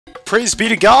Praise be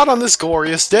to God on this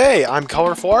glorious day! I'm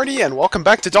Colorful Artie, and welcome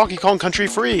back to Donkey Kong Country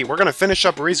Free! We're gonna finish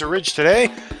up Razor Ridge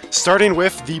today, starting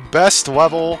with the best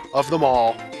level of them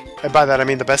all. And by that I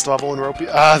mean the best level in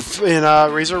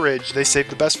Razor Ridge. They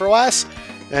saved the best for last,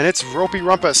 and it's Ropey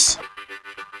Rumpus.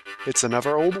 It's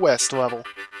another Old West level.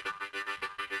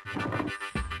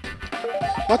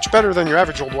 Much better than your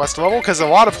average Old West level, because a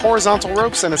lot of horizontal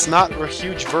ropes, and it's not a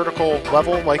huge vertical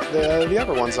level like the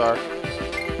other ones are.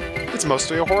 It's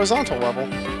mostly a horizontal level.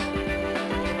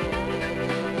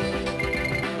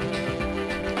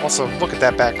 Also, look at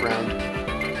that background.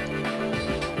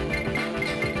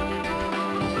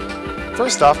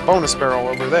 First off, bonus barrel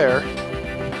over there.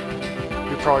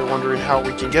 You're probably wondering how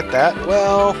we can get that.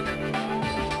 Well,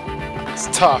 it's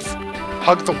tough.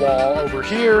 Hug the wall over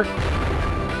here,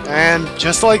 and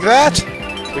just like that,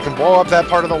 we can blow up that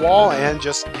part of the wall and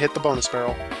just hit the bonus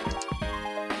barrel.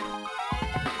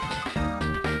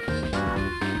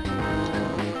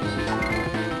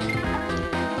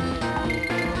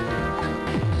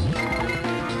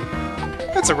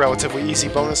 It's a relatively easy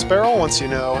bonus barrel once you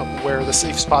know where the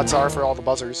safe spots are for all the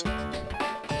buzzers. But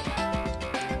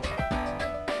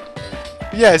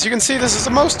yeah, as you can see, this is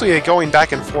mostly a going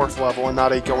back and forth level and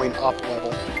not a going up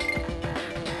level,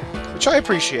 which I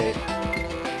appreciate.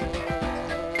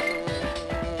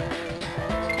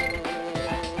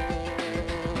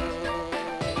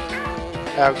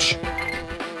 Ouch.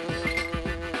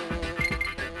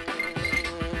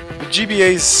 The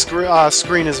GBA's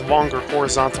screen is longer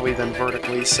horizontally than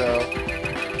vertically, so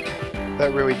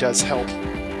that really does help.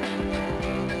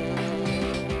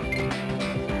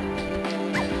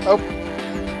 Oh,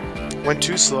 went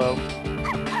too slow.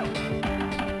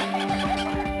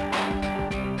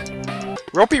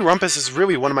 Ropey Rumpus is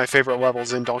really one of my favorite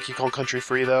levels in Donkey Kong Country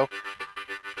Free, though.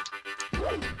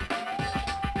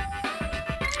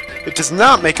 It does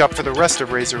not make up for the rest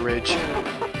of Razor Ridge,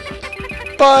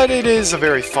 but it is a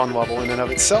very fun level in and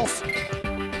of itself.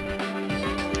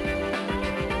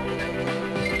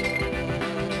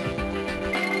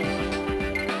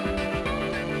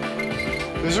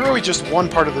 There's really just one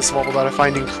part of this level that I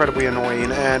find incredibly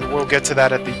annoying, and we'll get to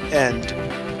that at the end.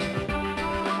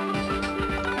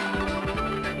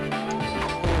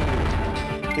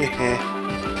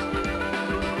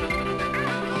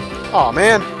 Aw,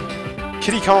 man!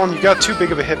 Kitty Kong, you got too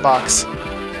big of a hitbox.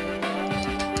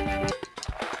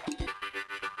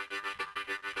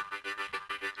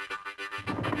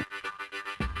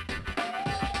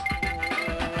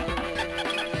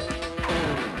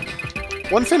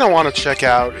 One thing I want to check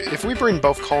out, if we bring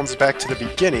both columns back to the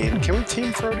beginning, can we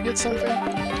team throw to get something?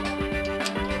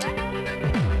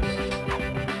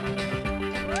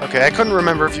 Okay, I couldn't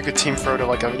remember if you could team throw to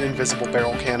like an invisible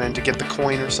barrel cannon to get the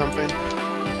coin or something.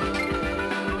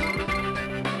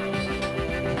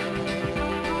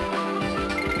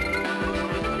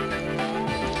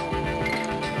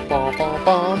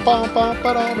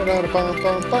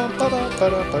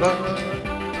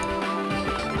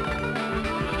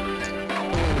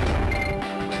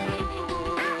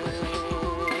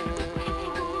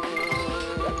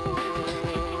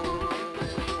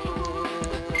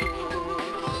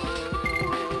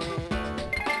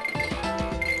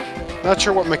 Not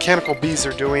sure what mechanical bees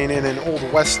are doing in an Old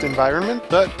West environment,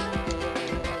 but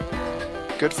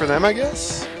good for them, I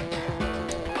guess.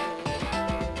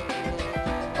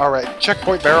 Alright,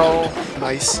 checkpoint barrel.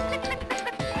 Nice.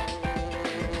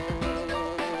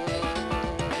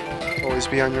 Always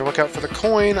be on your lookout for the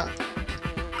coin.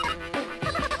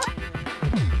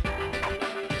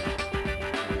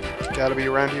 Gotta be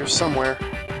around here somewhere.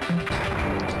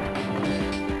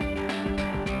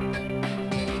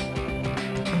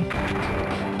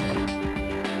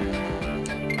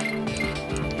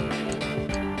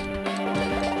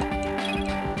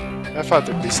 I thought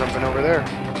there'd be something over there.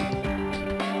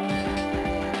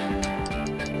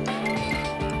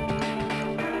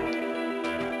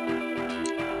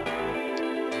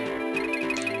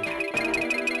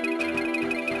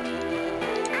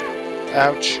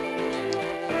 Ouch.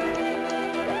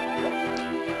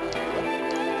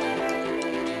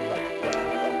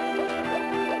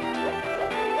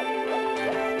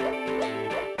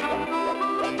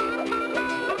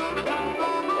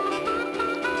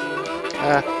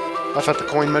 I thought the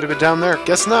coin might have been down there.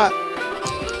 Guess not.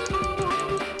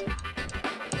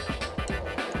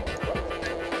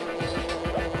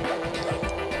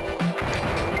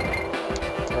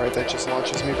 Alright, that just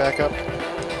launches me back up.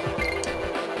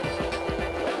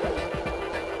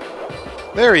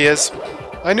 There he is.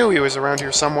 I knew he was around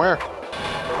here somewhere.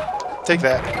 Take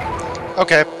that.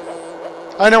 Okay.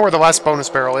 I know where the last bonus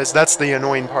barrel is. That's the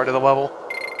annoying part of the level.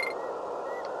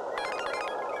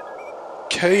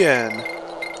 TN.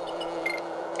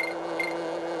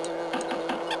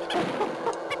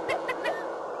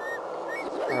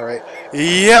 Alright.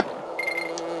 Yep!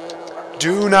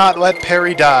 Do not let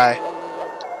Perry die.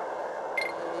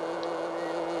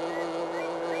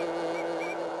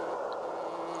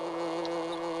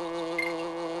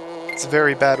 It's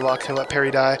very bad luck to let Perry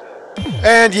die.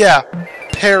 And yeah,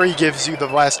 Perry gives you the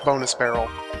last bonus barrel.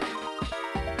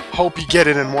 Hope you get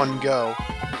it in one go.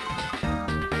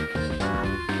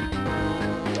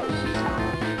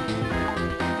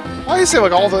 Why is it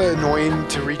like all the annoying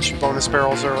to reach bonus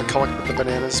barrels are like collect with the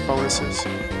bananas bonuses?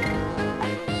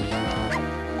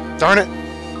 Darn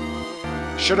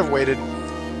it! Should have waited.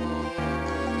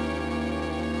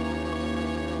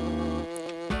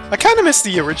 I kind of miss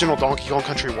the original Donkey Kong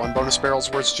Country 1 bonus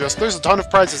barrels where it's just, there's a ton of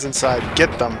prizes inside,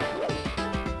 get them.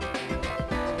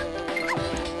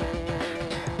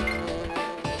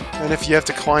 And if you have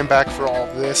to climb back for all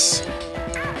of this,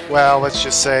 well, let's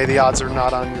just say the odds are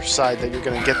not on your side that you're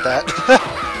gonna get that.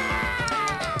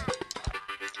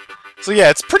 So yeah,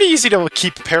 it's pretty easy to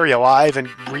keep Perry alive and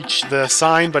reach the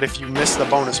sign, but if you miss the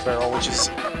bonus barrel, which is,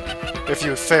 if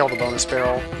you fail the bonus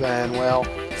barrel, then, well,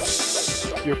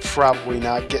 you're probably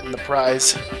not getting the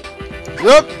prize.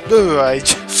 Oop!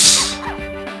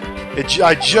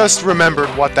 I just remembered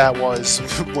what that was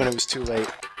when it was too late.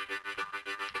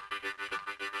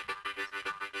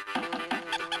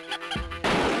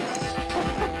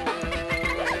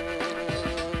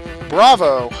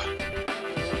 Bravo!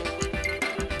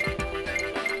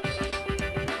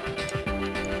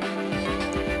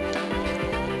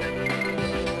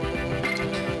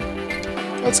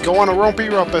 Let's go on a rompy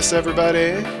rumpus,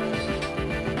 everybody!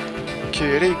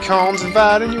 Kitty Kong's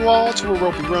inviting you all to a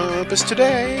rompy rumpus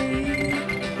today!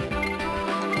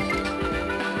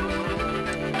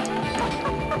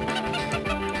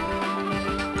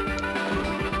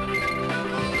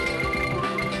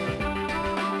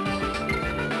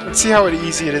 Let's see how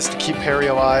easy it is to keep Perry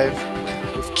alive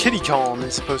with Kitty Kong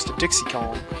as opposed to Dixie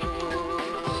Kong.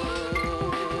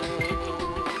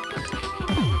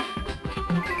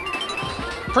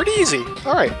 Pretty easy.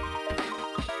 Alright.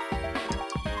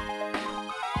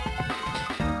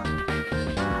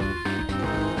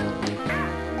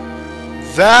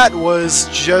 That was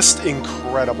just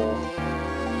incredible.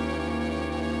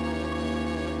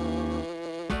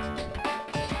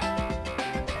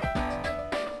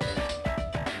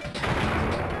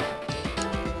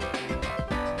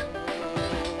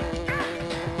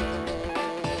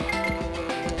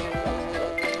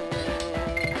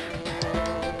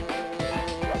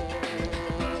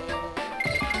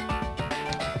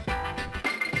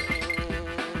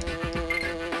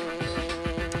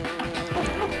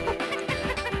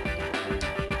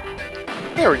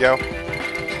 There we go.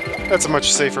 That's a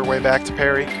much safer way back to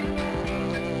Perry.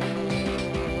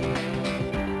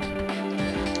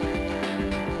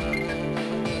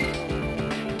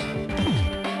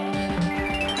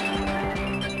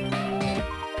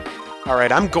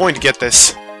 Alright, I'm going to get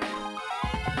this.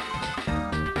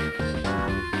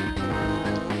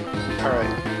 Alright.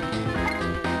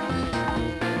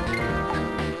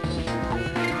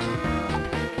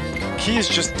 Keys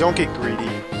just don't get greedy.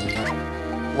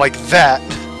 Like that.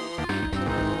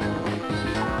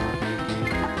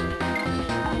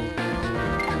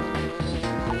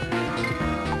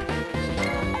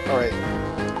 Alright.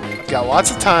 Got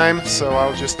lots of time, so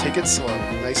I'll just take it slow.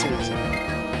 Nice and easy.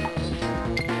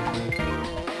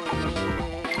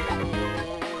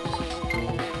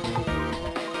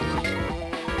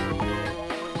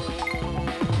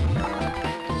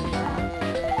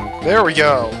 There we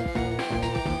go.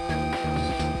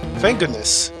 Thank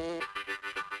goodness.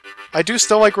 I do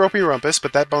still like Ropey Rumpus,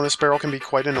 but that bonus barrel can be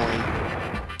quite annoying.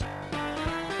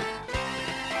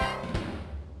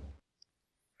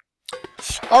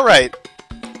 Alright,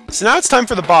 so now it's time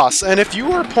for the boss, and if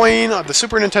you are playing the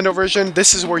Super Nintendo version,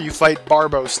 this is where you fight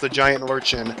Barbos, the giant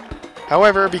lurchin.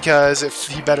 However, because if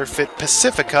he better fit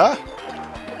Pacifica,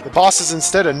 the boss is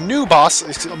instead a new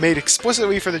boss made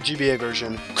explicitly for the GBA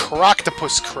version,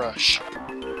 Croctopus Crush.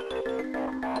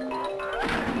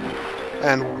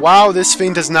 And wow, this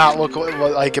thing does not look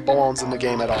like it belongs in the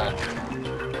game at all.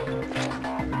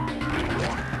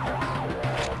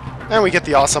 And we get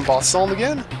the awesome boss song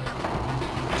again.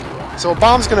 So a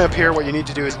bomb's going to appear, what you need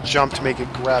to do is jump to make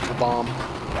it grab the bomb.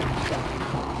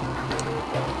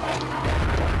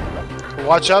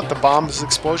 Watch out, the bomb's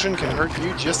explosion can hurt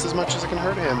you just as much as it can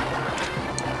hurt him.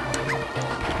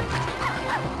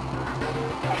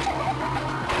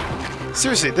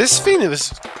 Seriously, this thing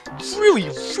is really,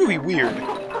 really weird.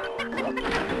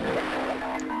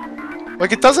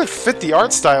 Like, it doesn't fit the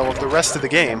art style of the rest of the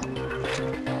game.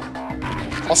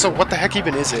 Also, what the heck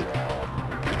even is it?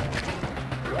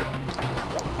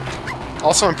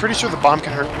 Also, I'm pretty sure the bomb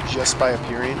can hurt just by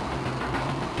appearing.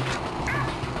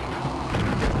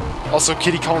 Also,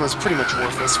 Kitty Kong is pretty much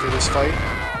worthless for this fight.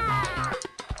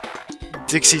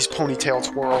 Dixie's ponytail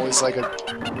twirl is like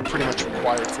pretty much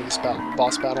required for this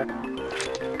boss battle.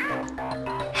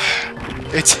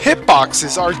 Its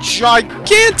hitboxes are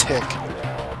gigantic!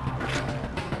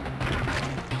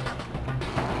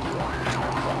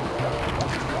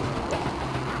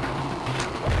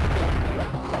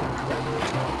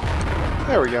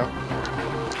 There we go.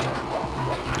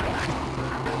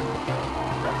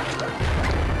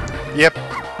 Yep.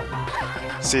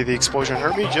 See, the explosion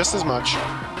hurt me just as much.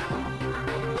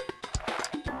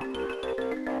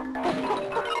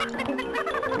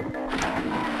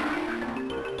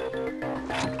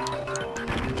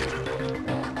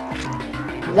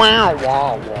 Wow,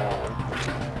 wow, wow.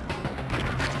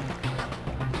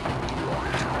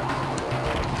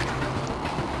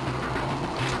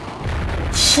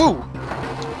 Phew!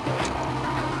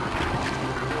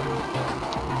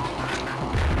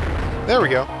 There we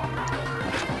go.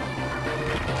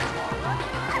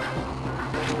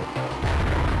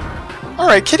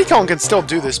 Alright, Kitty Kong can still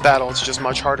do this battle, it's just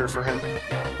much harder for him.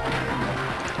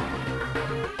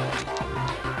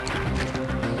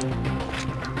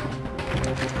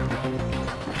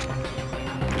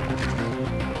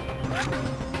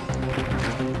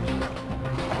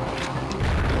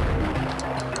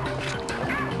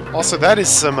 Also, that is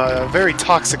some very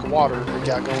toxic water we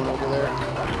got going over there.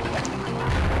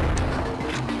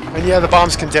 And yeah, the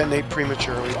bombs can detonate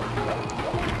prematurely.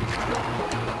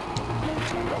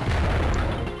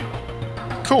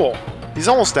 Cool. He's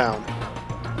almost down.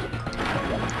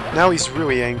 Now he's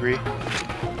really angry.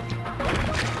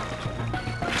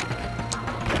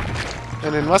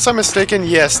 And unless I'm mistaken,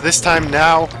 yes, this time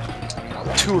now,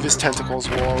 2 of his tentacles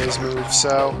will always move,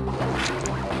 so...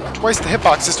 Twice the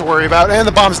hitboxes to worry about, and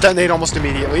the bombs detonate almost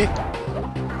immediately.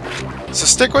 So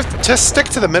stick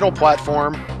to the middle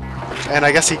platform, and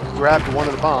I guess he grabbed one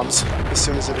of the bombs as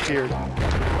soon as it appeared.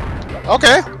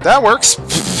 Okay, that works.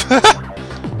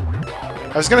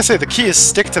 I was gonna say the key is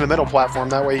stick to the middle platform,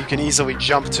 that way you can easily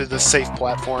jump to the safe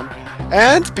platform.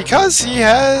 And because he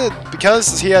had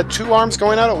 2 arms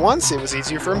going out at once, it was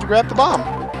easier for him to grab the bomb.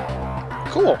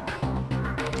 Cool.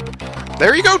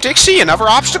 There you go, Dixie, another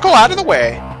obstacle out of the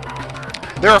way.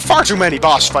 There are far too many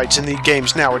boss fights in these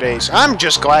games nowadays. I'm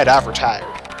just glad I've retired.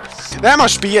 That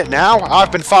must be it now.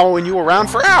 I've been following you around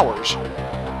for hours.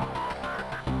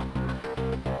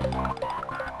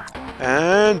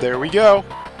 And there we go.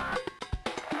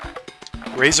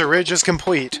 Razor Ridge is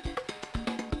complete.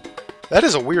 That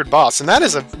is a weird boss, and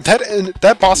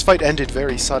that boss fight ended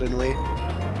very suddenly.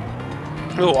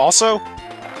 Oh, also,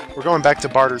 we're going back to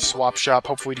Barter's swap shop,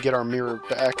 hopefully to get our mirror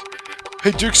back. Hey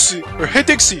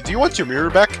Dixie, do you want your mirror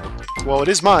back? Well, it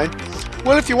is mine.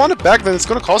 Well, if you want it back, then it's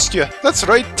gonna cost you. That's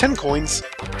right, 10 coins.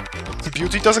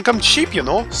 Beauty doesn't come cheap, you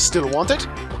know. Still want it?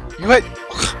 You had...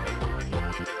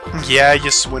 Yeah,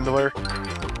 you swindler.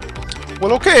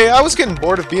 Well, okay, I was getting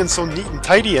bored of being so neat and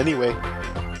tidy anyway.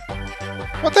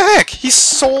 What the heck? He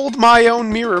sold my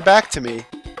own mirror back to me.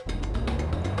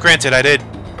 Granted, I did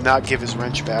not give his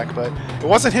wrench back, but it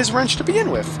wasn't his wrench to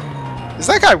begin with. Is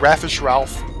that guy Raffish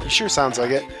Ralph? He sure sounds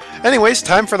like it. Anyways,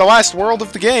 time for the last world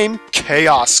of the game,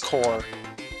 Chaos Core.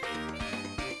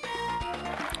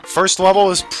 First level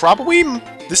is probably...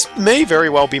 This may very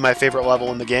well be my favorite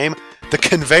level in the game. The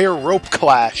Conveyor Rope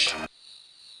Clash.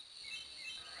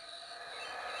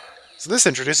 So this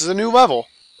introduces a new level.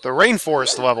 The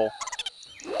Rainforest level.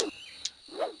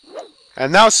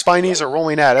 And now Spinies are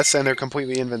rolling at us, and they're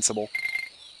completely invincible.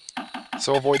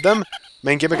 So avoid them.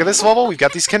 Main gimmick of this level, we've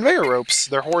got these conveyor ropes.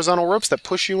 They're horizontal ropes that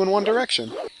push you in one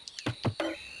direction.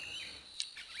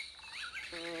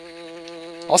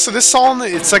 Also, this song,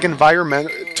 it's like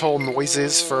environmental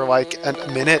noises for like a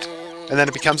minute, and then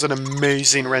it becomes an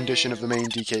amazing rendition of the main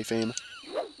DK theme.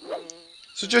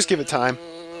 So just give it time.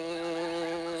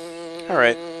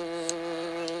 Alright.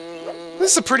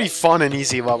 This is a pretty fun and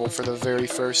easy level for the very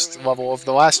first level of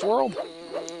the last world.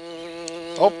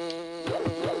 Oh.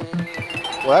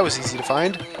 Well, that was easy to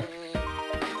find.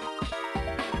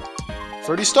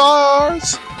 30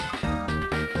 stars!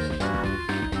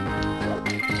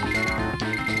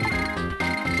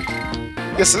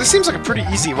 Yeah, so this seems like a pretty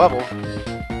easy level.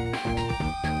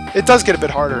 It does get a bit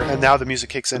harder, and now the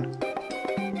music kicks in.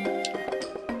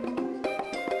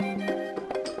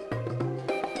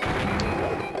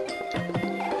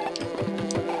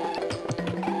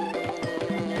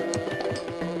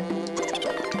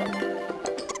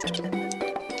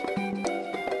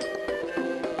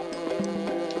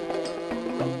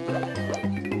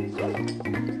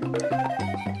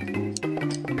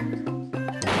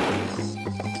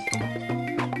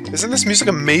 Isn't this music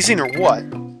amazing or what?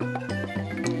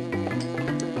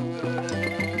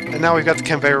 And now we've got the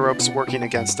conveyor ropes working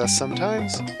against us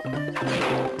sometimes.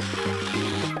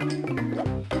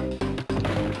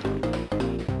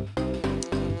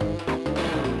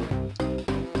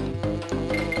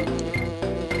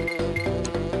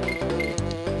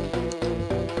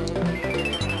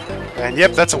 And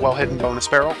yep, that's a well-hidden bonus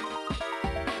barrel.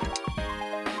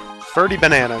 30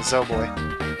 bananas, oh boy.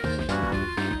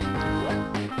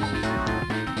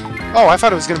 Oh, I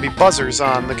thought it was going to be buzzers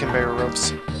on the conveyor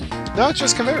ropes. No, it's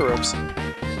just conveyor ropes.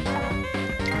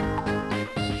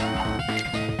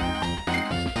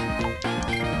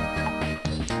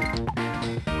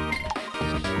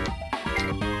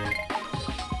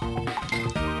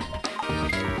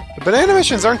 The banana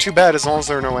missions aren't too bad as long as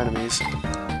there are no enemies.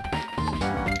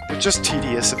 They're just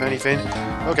tedious, if anything.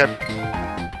 Okay.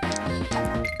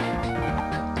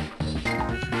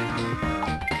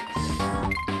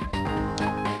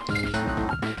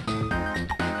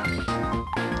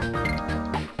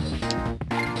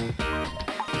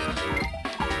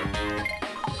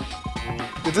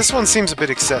 This one seems a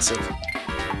bit excessive.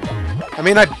 I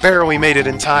mean, I barely made it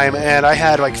in time, and I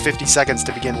had like 50 seconds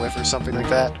to begin with, or something like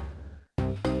that.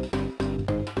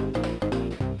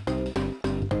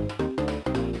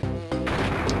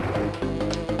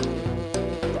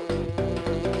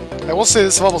 I will say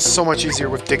this level's so much easier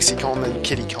with Dixie Cone than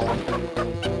Kitty Cone.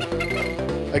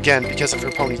 Again, because of her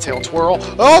ponytail twirl.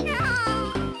 Oh!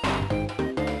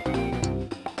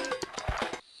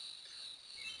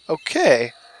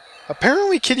 Okay.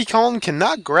 Apparently Kitty Cone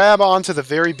cannot grab onto the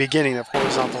very beginning of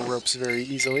horizontal ropes very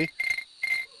easily.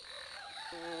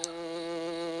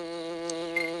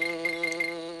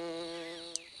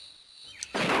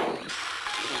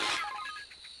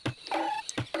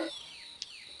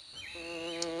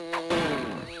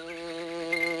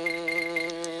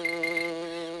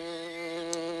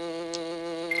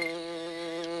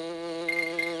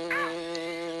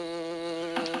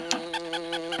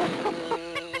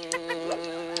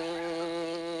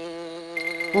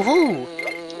 Woohoo!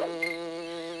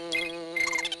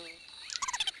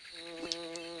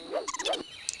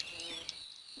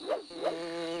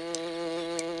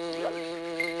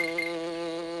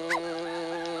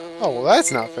 Oh, well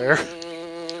that's not fair.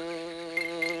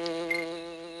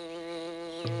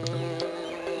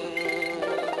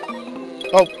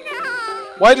 Oh,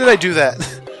 why did I do that?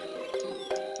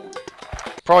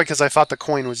 Probably because I thought the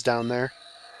coin was down there.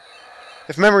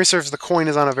 If memory serves, the coin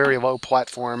is on a very low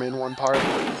platform in one part.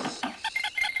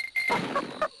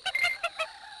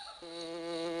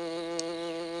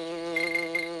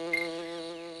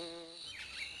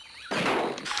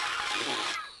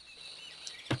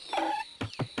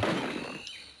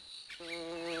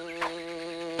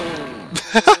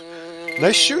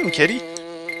 Nice shooting, kitty.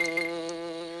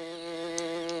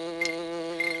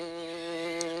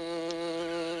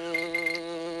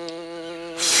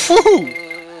 Woohoo!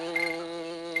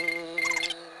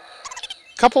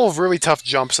 Couple of really tough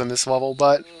jumps in this level,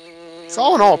 but it's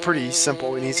all in all a pretty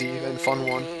simple and easy and fun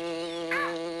one.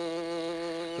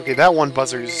 Okay, that one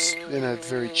buzzer's in a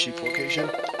very cheap location.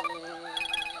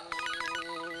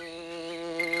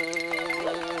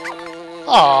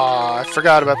 Ah, I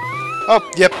forgot about...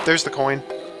 Oh, yep, there's the coin.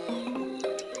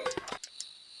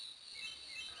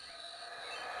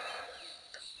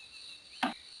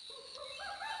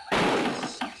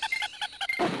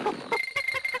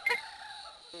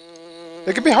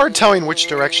 It can be hard telling which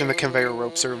direction the conveyor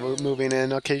ropes are moving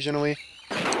in occasionally.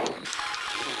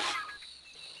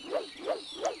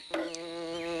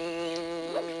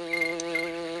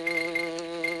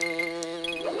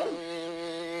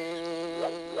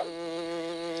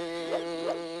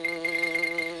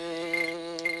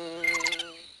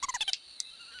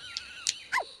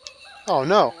 Oh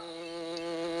no.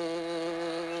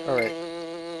 Alright.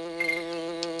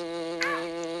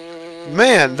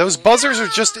 Man, those buzzers are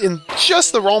just in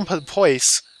just the wrong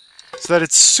place, so that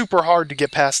it's super hard to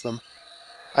get past them.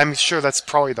 I'm sure that's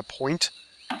probably the point,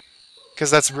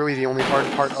 because that's really the only hard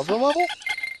part of the level.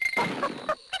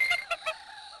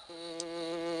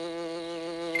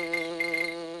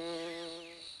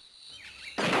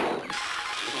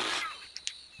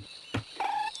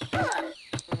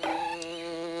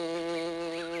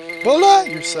 Voila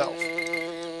yourself.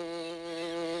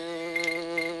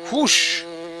 Whoosh.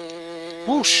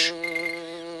 Whoosh.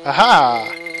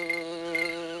 Aha.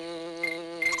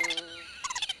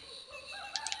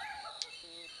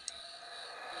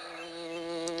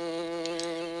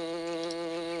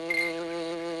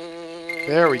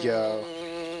 There we go.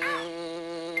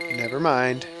 Never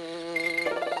mind.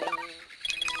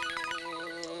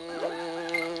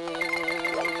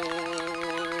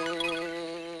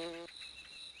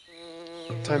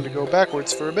 Time to go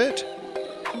backwards for a bit.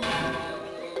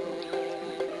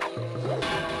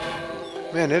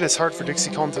 Man, it is hard for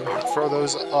Dixie Kong to throw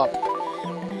those up.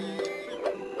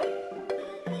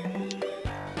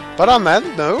 But on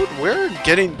that note, we're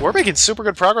making super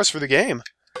good progress for the game.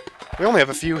 We only have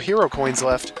a few hero coins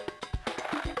left.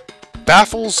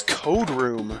 Baffle's Code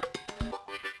Room.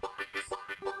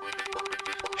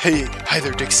 Hey, hi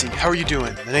there, Dixie. How are you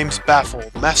doing? The name's Baffle,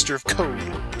 Master of Code.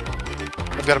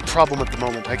 I've got a problem at the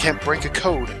moment. I can't break a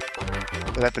code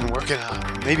that I've been working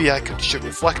on. Maybe I should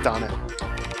reflect on it.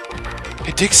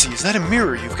 Hey, Dixie, is that a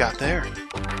mirror you've got there?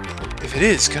 If it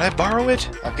is, could I borrow it?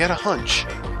 I've got a hunch.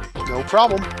 No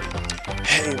problem.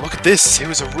 Hey, look at this. It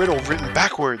was a riddle written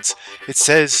backwards. It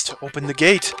says to open the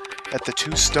gate. At the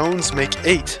 2 stones make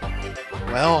 8.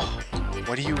 Well,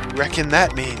 what do you reckon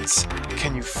that means?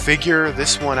 Can you figure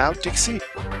this one out, Dixie?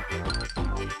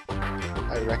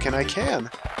 I reckon I can.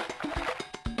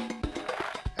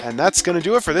 And that's going to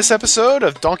do it for this episode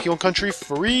of Donkey Kong Country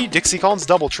Free Dixie Kong's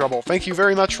Double Trouble. Thank you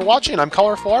very much for watching. I'm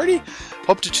Colorful Artie.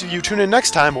 Hope you tune in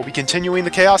next time. We'll be continuing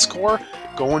the Chaos Core,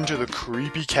 going to the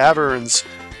creepy caverns.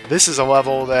 This is a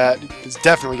level that has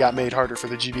definitely got made harder for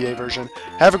the GBA version.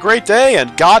 Have a great day,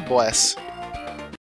 and God bless.